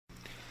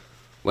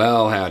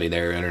Well, howdy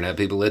there, Internet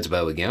people. It's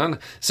Bo again.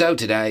 So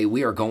today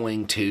we are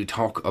going to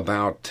talk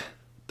about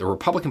the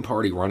Republican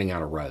Party running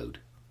out of road.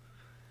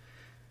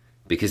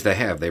 Because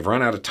they've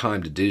run out of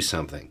time to do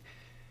something,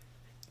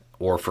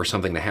 or for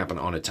something to happen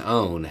on its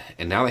own,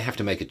 and now they have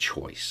to make a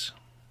choice.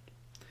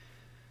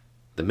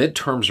 The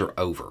midterms are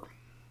over.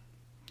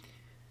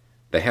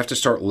 They have to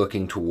start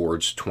looking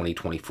towards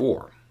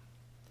 2024.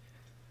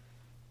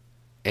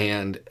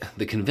 And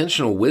the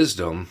conventional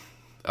wisdom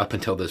up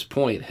until this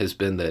point has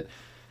been that,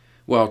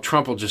 well,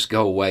 Trump will just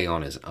go away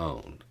on his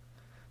own.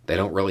 They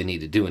don't really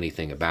need to do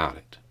anything about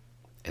it.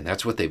 And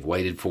that's what they've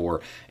waited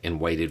for and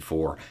waited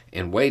for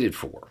and waited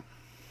for.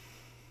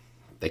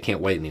 They can't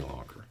wait any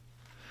longer.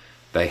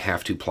 They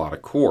have to plot a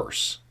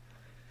course.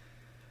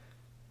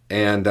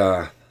 And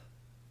the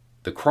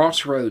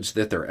crossroads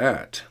that they're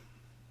at,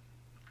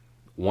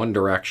 one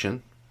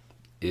direction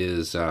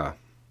is,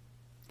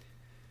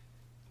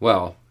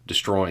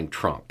 destroying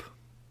Trump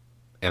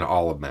and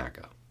all of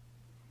MAGA.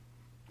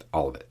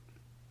 All of it.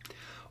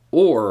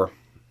 Or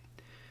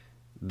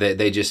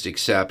they just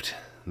accept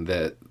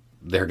that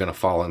they're going to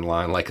fall in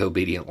line like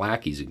obedient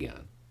lackeys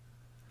again.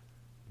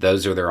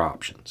 Those are their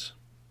options.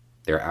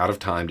 They're out of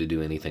time to do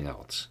anything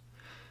else.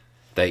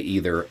 They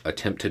either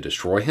attempt to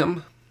destroy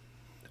him,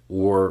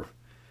 or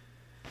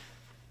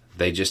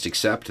they just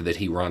accept that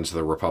he runs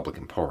the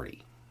Republican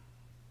Party.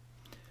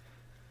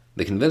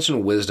 The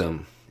conventional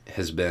wisdom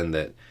has been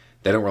that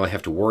they don't really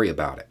have to worry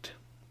about it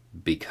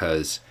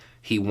because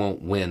he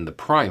won't win the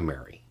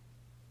primary.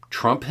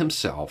 Trump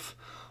himself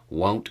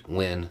won't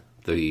win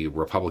the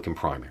Republican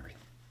primary.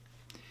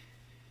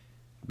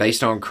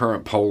 Based on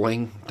current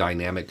polling,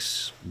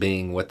 dynamics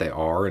being what they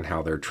are and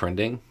how they're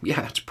trending,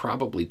 yeah, it's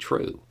probably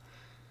true.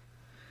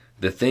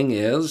 The thing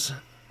is,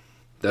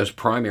 those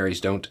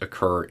primaries don't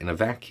occur in a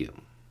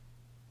vacuum.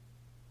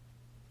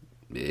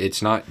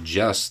 It's not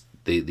just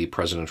the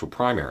presidential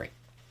primary.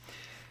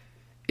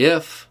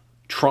 If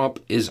Trump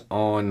is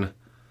on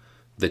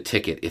the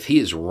ticket, if he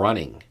is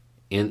running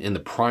in the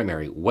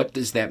primary, what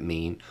does that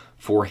mean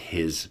for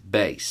his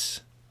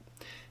base?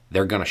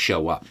 They're going to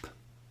show up.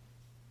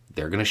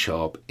 They're going to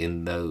show up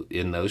in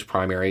those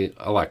primary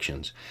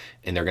elections,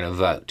 and they're going to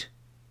vote.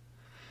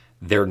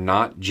 They're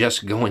not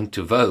just going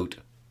to vote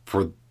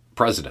for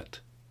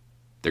president.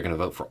 They're going to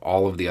vote for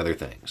all of the other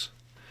things.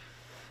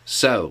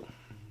 So,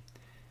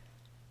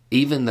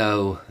 even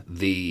though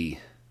the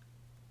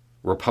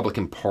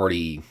Republican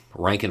Party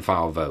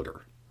rank-and-file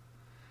voter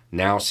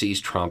now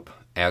sees Trump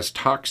as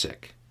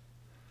toxic,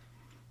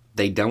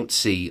 they don't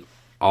see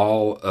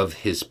all of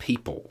his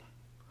people,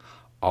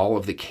 all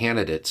of the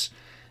candidates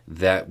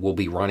that will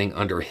be running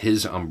under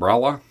his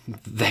umbrella.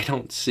 They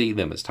don't see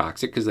them as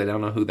toxic because they don't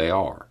know who they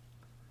are.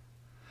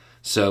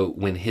 So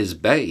when his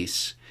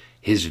base,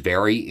 his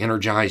very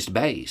energized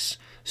base,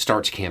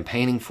 starts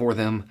campaigning for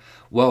them,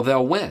 well,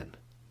 they'll win,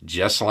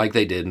 just like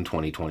they did in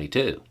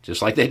 2022,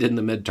 just like they did in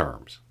the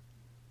midterms.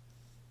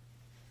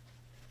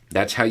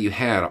 That's how you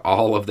had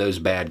all of those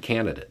bad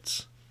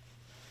candidates.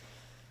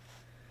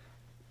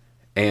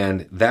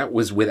 And that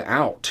was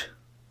without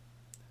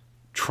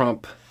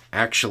Trump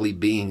actually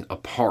being a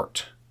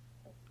part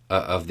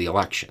of the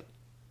election.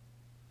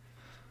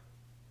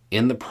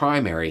 In the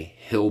primary,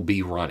 he'll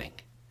be running.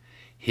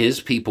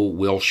 His people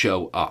will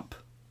show up.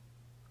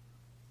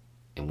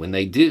 And when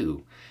they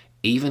do,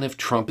 even if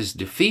Trump is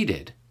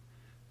defeated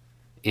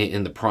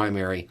in the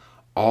primary,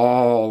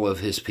 all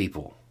of his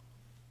people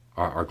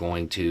are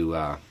going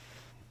to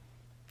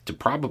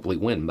probably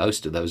win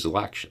most of those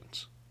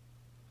elections.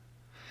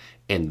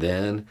 And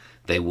then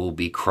they will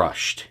be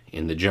crushed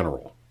in the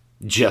general,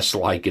 just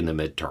like in the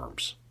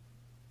midterms.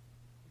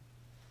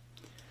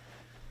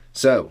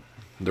 So,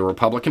 the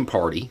Republican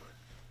Party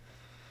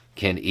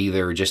can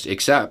either just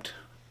accept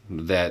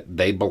that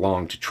they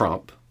belong to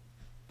Trump,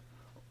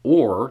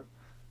 or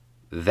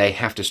they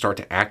have to start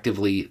to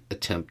actively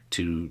attempt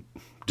to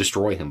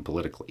destroy him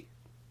politically.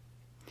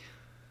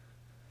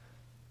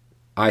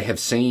 I have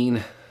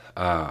seen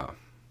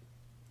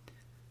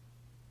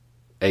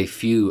a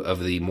few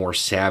of the more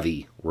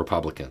savvy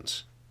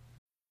Republicans.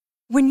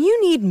 When you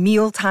need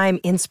mealtime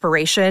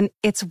inspiration,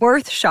 it's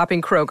worth shopping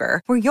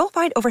Kroger, where you'll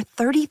find over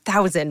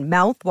 30,000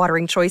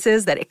 mouth-watering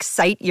choices that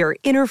excite your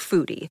inner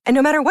foodie. And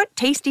no matter what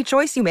tasty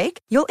choice you make,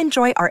 you'll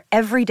enjoy our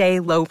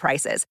everyday low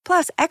prices,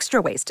 plus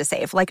extra ways to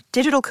save, like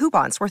digital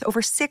coupons worth over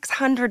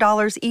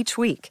 $600 each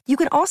week. You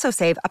can also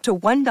save up to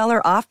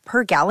 $1 off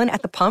per gallon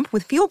at the pump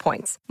with fuel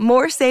points.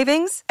 More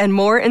savings and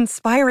more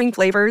inspiring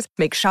flavors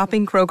make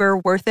shopping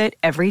Kroger worth it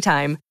every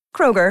time.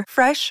 Kroger,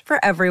 fresh for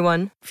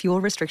everyone.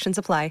 Fuel restrictions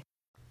apply.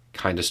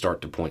 Kind of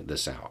start to point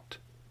this out.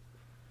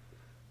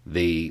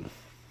 The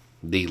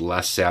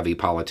less savvy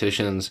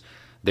politicians,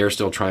 they're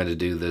still trying to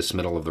do this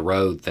middle of the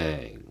road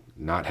thing,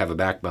 not have a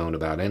backbone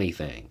about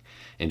anything,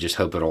 and just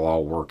hope it'll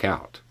all work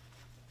out.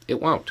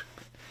 It won't.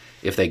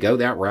 If they go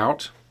that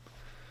route,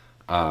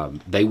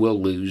 they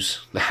will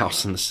lose the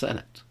House and the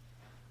Senate.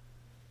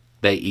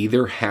 They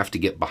either have to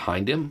get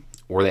behind him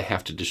or they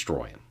have to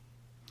destroy him.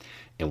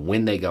 And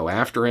when they go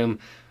after him,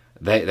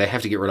 they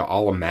have to get rid of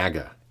all of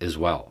MAGA as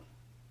well.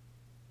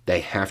 They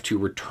have to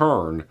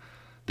return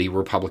the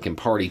Republican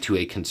Party to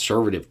a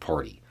conservative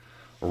party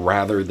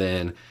rather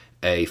than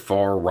a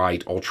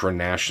far-right,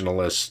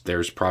 ultra-nationalist,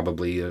 there's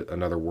probably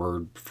another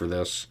word for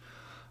this,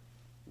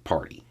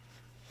 party.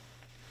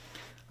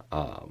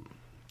 And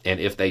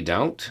if they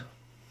don't,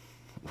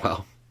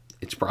 well,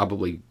 it's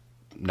probably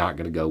not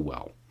going to go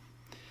well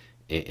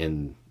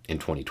in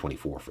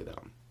 2024 for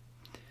them.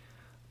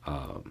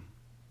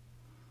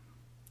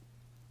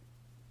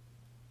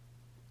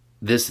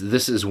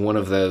 This is one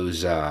of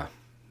those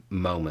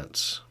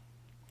moments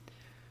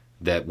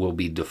that will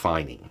be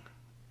defining.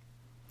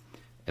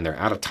 And they're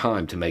out of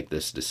time to make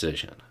this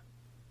decision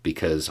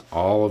because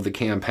all of the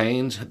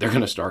campaigns, they're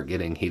going to start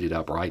getting heated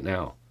up right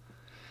now.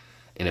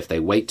 And if they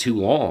wait too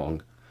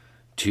long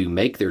to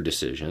make their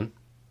decision,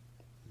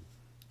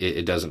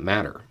 it doesn't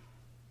matter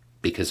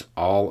because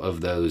all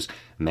of those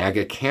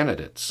MAGA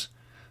candidates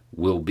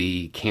will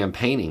be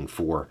campaigning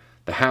for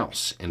the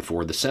House and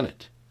for the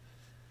Senate.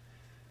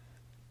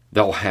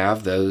 They'll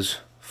have those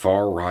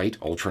far-right,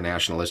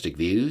 ultra-nationalistic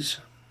views.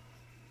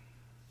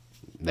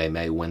 They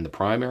may win the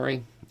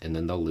primary, and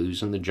then they'll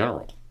lose in the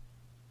general.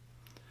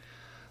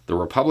 The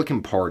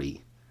Republican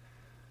Party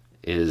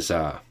is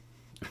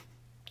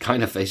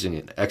kind of facing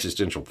an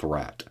existential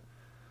threat.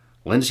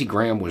 Lindsey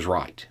Graham was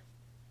right.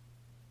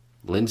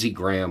 Lindsey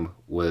Graham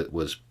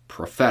was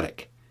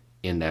prophetic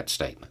in that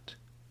statement.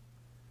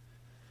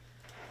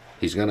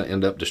 He's going to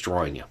end up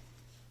destroying you.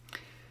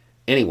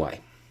 Anyway,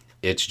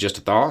 it's just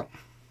a thought.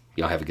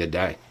 Y'all have a good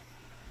day.